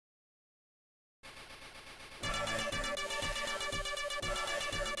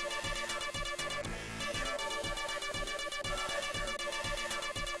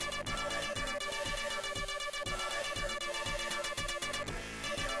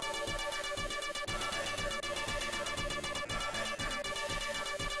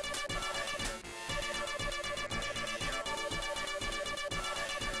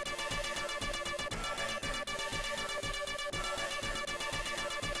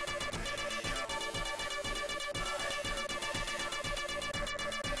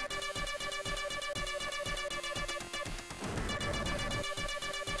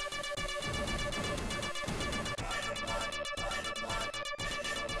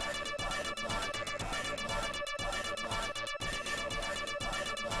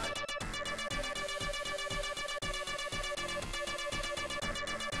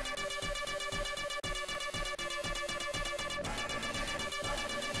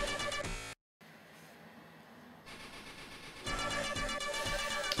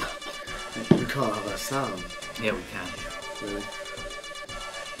can't have that sound. Yeah, we can. Really.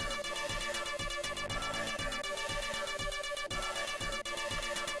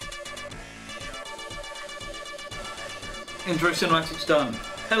 Intro cinematics done.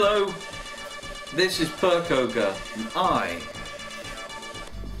 Hello, this is Perk Ogre, and I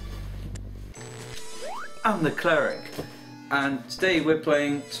am the cleric. And today we're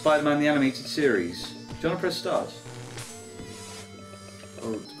playing Spider-Man the Animated Series. Do you want to press start?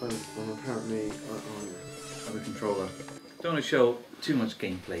 Apparently, Have a controller. Don't want to show too much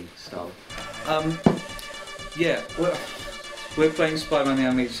gameplay style. Yeah, we're playing Spider-Man the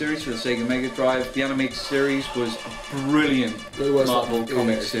Animated Series for the Sega Mega Drive. The Animated Series was a brilliant Marvel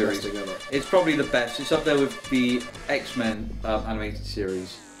comic series. It's probably the best. It's up there with the X-Men animated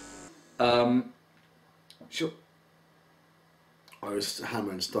series. Sure. I was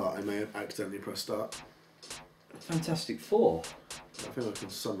hammering start. I may have accidentally pressed start. Fantastic Four. I think I can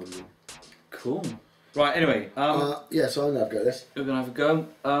summon them. Cool. Right, anyway. Yeah, so I'm going to have a go at this. We're going to have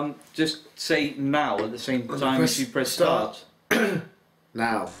a go. Just say now at the same time as you press start.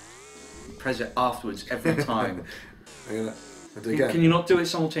 Now. Press it afterwards every time. I'll do it again. Can you not do it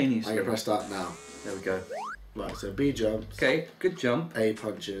simultaneously? I'm going to press start now. There we go. Right, so B jumps. Okay, good jump. A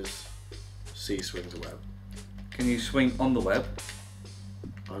punches. C swings a web. Can you swing on the web?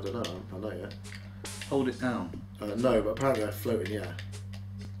 I don't know, I don't know yet. Hold it down. No, but apparently I float in the air.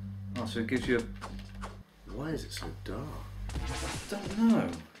 Oh, so it gives you a... Why is it so dark? I don't know.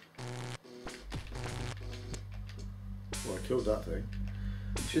 Well, I killed that thing.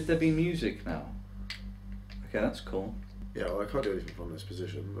 Should there be music now? Okay, that's cool. Yeah, well, I can't do anything from this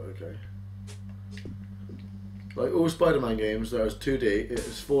position, but okay. Like all Spider-Man games, there is 2D, it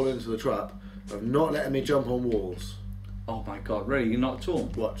has fallen into the trap of not letting me jump on walls. Oh my god, really? You're not at all?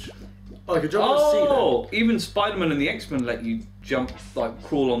 Watch. Oh, I could jump on the ceiling. Oh, even Spider-Man and the X-Men let you jump, like,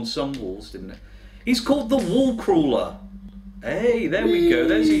 crawl on some walls, didn't it? He's called the Wall Crawler. Hey, there we go.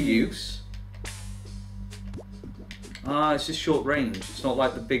 There's a use. Ah, it's just short range. It's not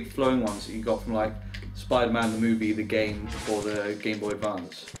like the big flowing ones that you got from, like, Spider-Man the movie, the game, or the Game Boy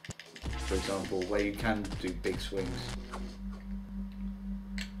Advance, for example, where you can do big swings.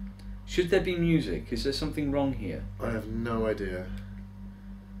 Should there be music? Is there something wrong here? I have no idea.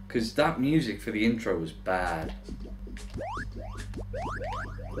 Because that music for the intro was bad.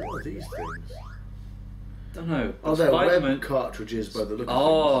 What are these things? Don't know. Oh, they're web cartridges by the look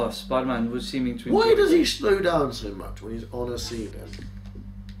of things. Spider-Man was seeming to enjoy Why does it. he slow down so much when he's on a ceiling?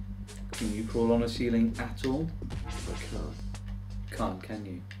 Can you crawl on a ceiling at all? I can't. Can't, can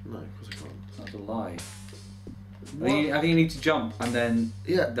you? No, of course I can't. That's a lie. I think you need to jump and then...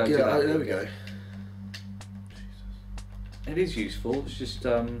 Yeah, don't do that. there we go. It is useful, it's just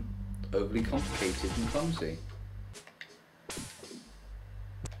overly complicated and clumsy.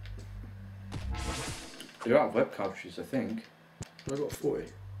 You're out of web cartridges, I think. I got 40.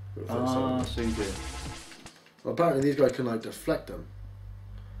 Ah, so you do. Well, apparently these guys can like deflect them.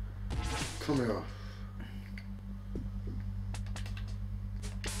 Come here.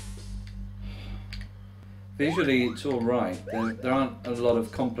 Visually, it's all right. There aren't a lot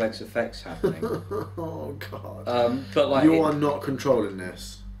of complex effects happening. Oh god. But like you are not controlling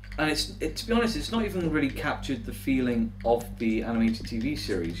this. And to be honest, it's not even really captured the feeling of the animated TV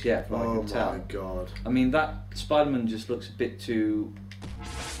series yet, from what I can tell. Oh my god. I mean, that Spider-Man just looks a bit too...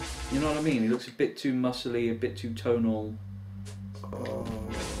 You know what I mean? He looks a bit too muscly, a bit too tonal. Oh,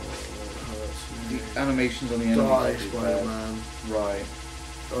 The animations on the die, animated Spider-Man. Right.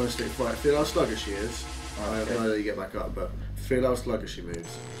 Honestly, right, feel how sluggish he is. I have Okay. no idea you get back up, but feel how sluggish he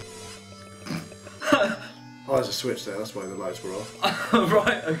moves. Oh, there's a switch there, that's why the lights were off.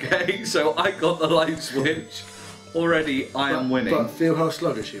 Right, okay, so I got the light switch. Already, I am winning. But feel how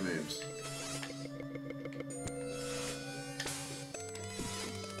sluggish he moves.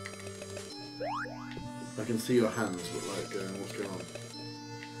 I can see your hands, but like, what's going on?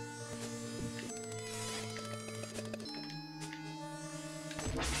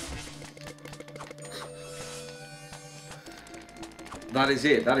 That is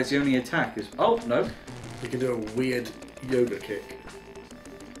it. That is the only attack. Oh, no. You can do a weird yoga kick.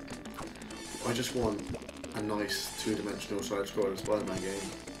 I just want a nice two-dimensional side-scrolling Spider-Man game.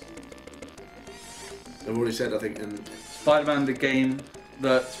 They've already said, I think, in... Spider-Man the game,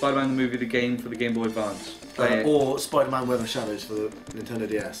 Spider-Man the movie, the game for the Game Boy Advance. or Spider-Man Web of Shadows for the Nintendo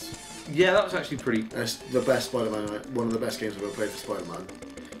DS. Yeah, that was actually pretty... It's the best Spider-Man, one of the best games I've ever played for Spider-Man.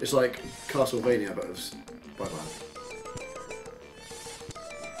 It's like Castlevania, but of Spider-Man.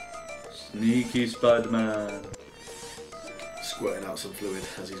 Sneaky Spider-Man. Squirting out some fluid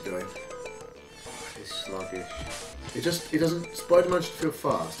as he's going. He's sluggish. He doesn't. Spider-Man should feel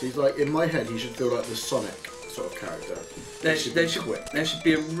fast. He's like, in my head, he should feel like the Sonic sort of character. There should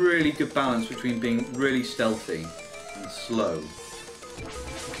be a really good balance between being really stealthy and slow.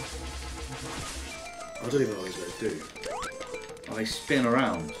 I don't even know what these guys do. Oh, they spin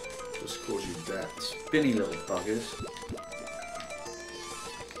around. Just cause you death. Spinny little buggers.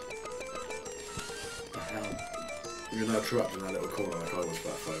 What the hell? You're now trapped in that little corner like I was for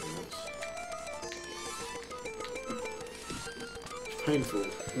about 5 minutes. It's painful.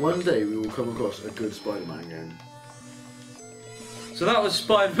 One day we will come across a good Spider-Man game. So that was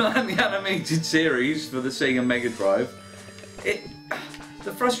Spider-Man the Animated Series for the Sega Mega Drive.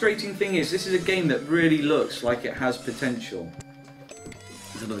 The frustrating thing is, this is a game that really looks like it has potential.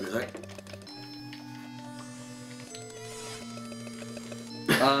 Is another good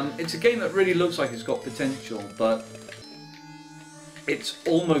It's a game that really looks like it's got potential, but it's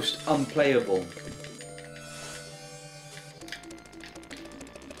almost unplayable.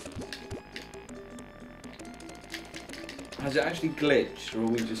 Has it actually glitched, or are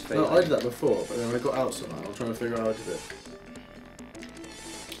we just failing? No, I did that before, but then I got out somehow. I'm trying to figure out how I did it.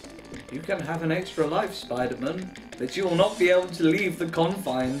 You can have an extra life, Spider-Man, but you will not be able to leave the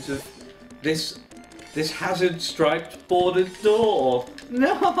confines of this hazard-striped bordered door.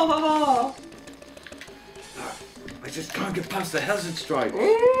 No! I just can't get past the hazard stripe.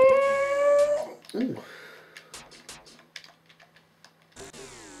 Ooh.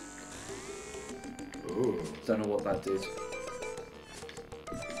 Ooh. Don't know what that did.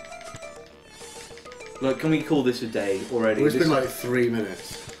 Look, can we call this a day already? Well, it's been like 3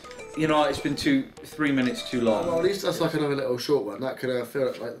 minutes. You know, it's been 3 minutes too long. Well, at least that's like another little short one. That could feel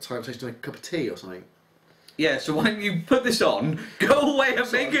like the time it takes to make a cup of tea or something. Yeah, so why don't you put this on, go away and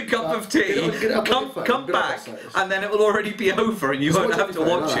make a cup of tea, come back, and then it will already be over and you won't have to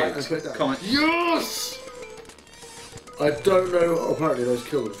watch it. Comment. Yes! I don't know. Oh, apparently those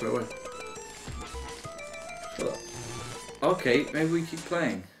killed them straight away. Shut up. Okay, maybe we keep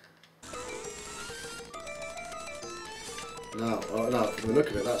playing. Now, from the look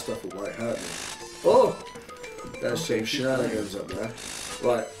of it, that stuff will might hurt me. Oh! There's some shenanigans up there.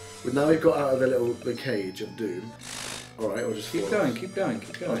 Right, now we've got out of the cage of doom. Alright, I'll just keep going, keep going,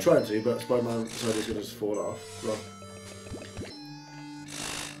 keep going. I'm trying to, but Spider-Man decided he's going to just fall off. Run.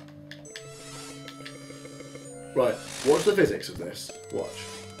 Right, watch the physics of this. Watch.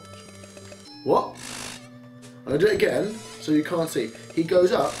 What? I'm going to do it again, so you can't see. He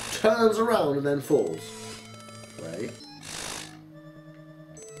goes up, turns around, and then falls. Wait.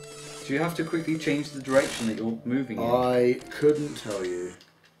 Do you have to quickly change the direction that you're moving in? I couldn't tell you.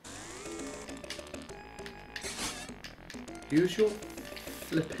 Use your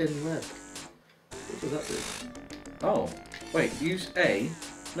flipping web. What does that do? Oh, wait, use A.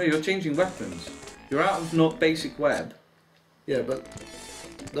 No, you're changing weapons. You're out of not basic web. Yeah, but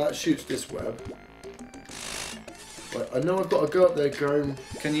that shoots this web. Right, I know I've got to go up there, go.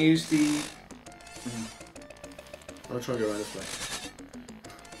 Can you use the... I'll try and go around this way.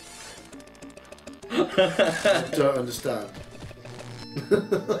 I don't understand.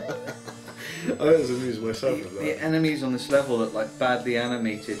 I was amusing myself with that. The enemies on this level look like badly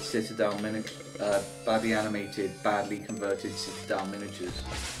animated Citadel badly animated, badly converted Citadel miniatures.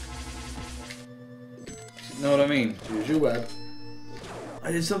 You know what I mean? Use your web.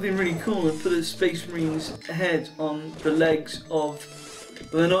 I did something really cool and put a Space Marine's head on the legs of...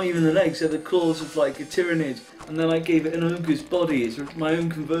 Well, they're not even the legs, they're the claws of like a Tyrannid. And then I gave it an ogre's body. It's my own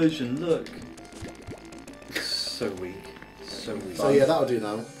conversion, look. So weak. So weak. So yeah, that'll do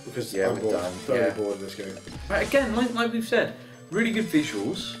now, because yeah, I'm bored. Very bored of this game. Right, again, like we've said, really good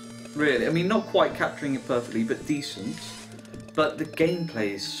visuals. Really, I mean, not quite capturing it perfectly, but decent. But the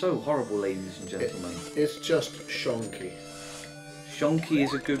gameplay is so horrible, ladies and gentlemen. It's just shonky. Shonky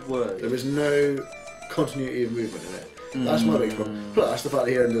is a good word. There is no continuity of movement in it. That's my big problem. Plus, the fact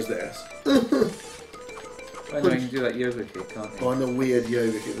that he only does this. I know you can do that yoga kick, can't you? On the weird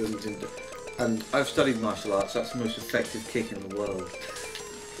yoga kick doesn't seem to... And I've studied martial arts, that's the most effective kick in the world.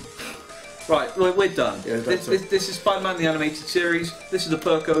 Right, we're done. Yeah, this is Spider-Man the Animated Series, this is the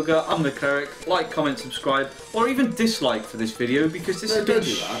Perk Ogre, I'm the Cleric. Like, comment, subscribe, or even dislike for this video because this is a bit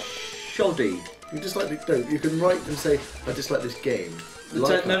shoddy. You dislike the... No, you can write and say, I dislike this game. No,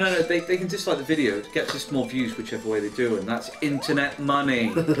 they can dislike the video, it gets us more views whichever way they do, and that's internet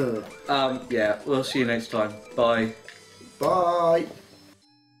money. Yeah, we'll see you next time. Bye. Bye.